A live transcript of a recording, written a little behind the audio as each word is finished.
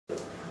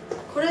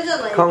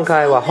今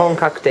回は本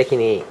格的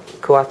に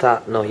クワガ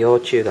タの幼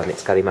虫が見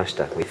つかりまし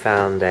た。We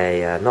found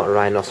a not a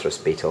rhinoceros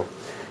beetle.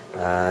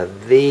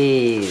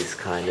 These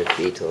kind of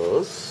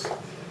beetles.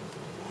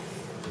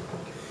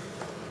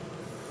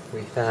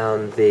 We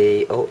found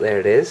the oh there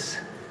it is.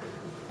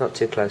 Not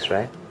too close,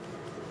 right?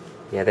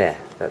 Yeah, there.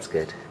 That's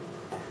good.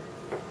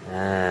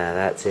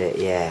 That's it.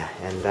 Yeah,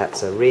 and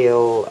that's a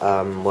real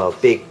well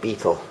big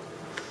beetle.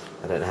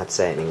 I don't know how to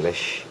say it in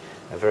English.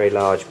 A very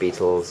large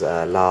beetle's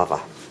larva.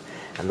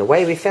 And the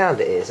way we found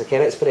it is, okay,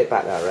 let's put it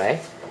back that way.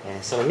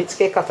 その見つ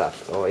け方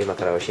を今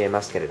から教え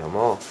ますけれど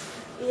も、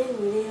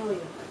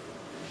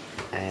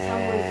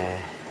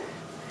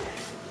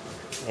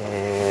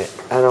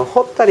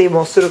掘ったり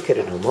もするけ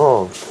れど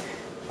も、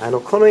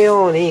この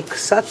ように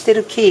腐って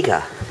る木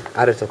が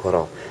あるとこ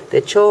ろ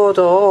で、ちょう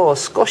ど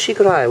少し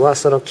ぐらいは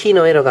その木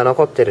の色が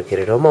残ってるけ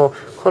れども、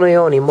この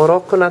ようにもろ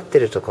くなって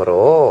いるところ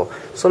を、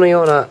その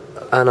ような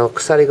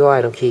腐り具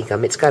合の木が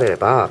見つかれれ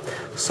ば、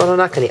その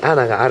中に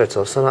穴がある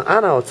と、その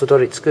穴をたど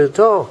り着く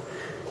と、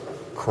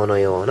この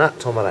ような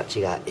友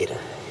達がいる。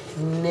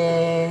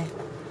ね。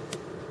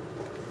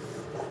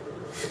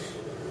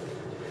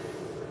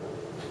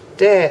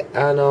で、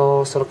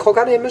そのコ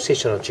ガネム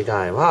シとの違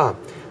いは、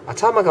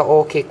頭が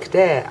大きく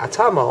て、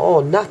頭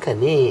を中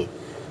に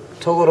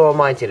とぐろを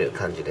巻いてる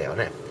感じだよ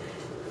ね。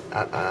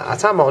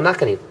頭を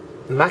中に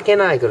巻け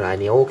ないぐらい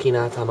に大き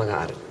な頭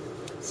がある。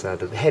So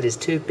the head is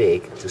too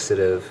big to sort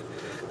of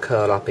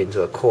curl up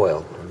into a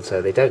coil, and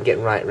so they don't get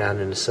right round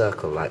in a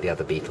circle like the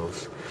other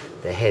beetles.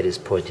 Their head is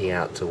pointing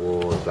out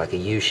towards like a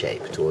U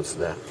shape, towards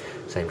the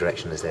same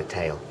direction as their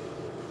tail.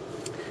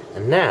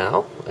 And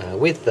now,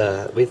 with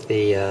the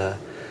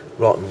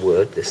rotten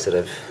wood, this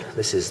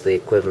is the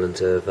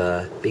equivalent of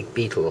big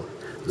beetle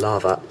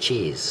larva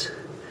cheese.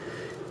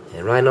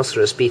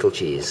 Rhinoceros beetle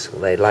cheese.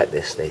 Well, they like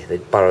this. They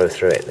burrow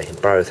through it. They can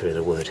burrow through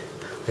the wood.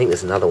 I think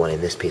there's another one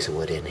in this piece of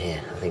wood in here.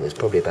 I think there's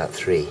probably about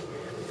 3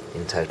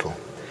 in total.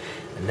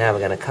 And now we're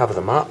going to cover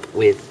them up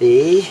with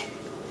the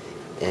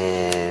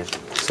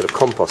sort of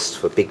compost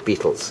for big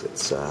beetles.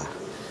 It's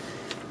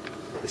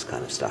this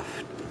kind of stuff,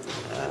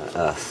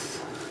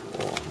 earth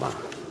or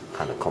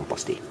kind of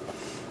composty.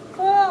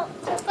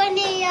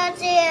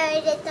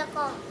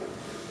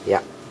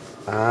 Yeah.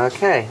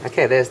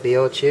 Okay. There's the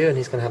Orchu, and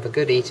he's going to have a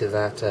good eat of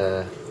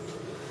that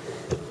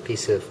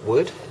piece of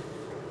wood.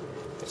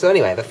 So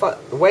anyway,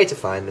 the way to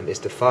find them is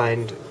to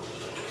find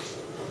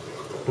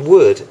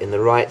wood in the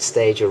right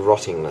stage of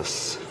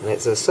rottingness, and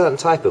it's a certain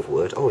type of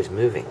wood. Oh, it's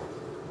moving.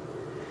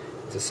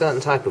 It's a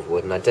certain type of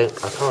wood, and I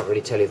can't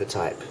really tell you the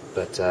type,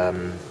 but I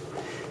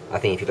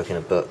think if you look in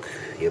a book,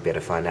 you'll be able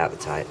to find out the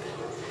type.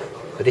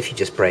 But if you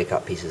just break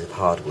up pieces of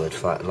hardwood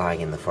lying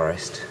in the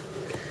forest,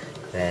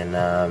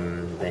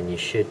 then you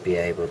should be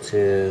able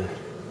to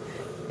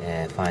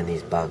find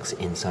these bugs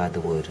inside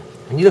the wood.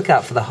 And you look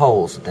out for the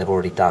holes that they've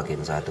already dug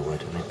inside the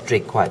wood, and they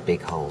dig quite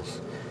big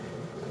holes.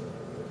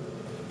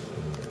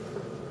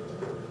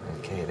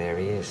 Okay, there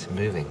he is,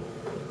 moving.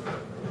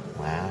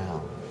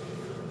 Wow.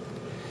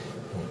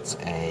 It's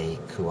a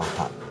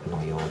kuwagata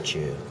no幼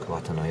虫.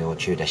 Kuwagata no幼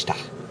虫でした.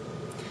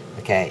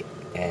 Okay,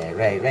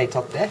 Ray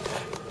取って。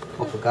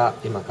僕が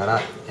今か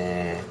ら、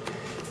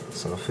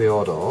その腐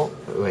葉土を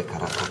上か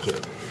らかける。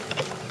い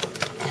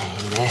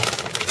いね。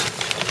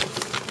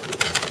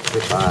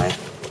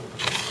Goodbye.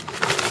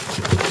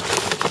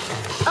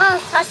 あ、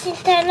写真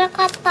撮れな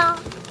かった。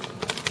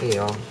いい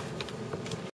よ。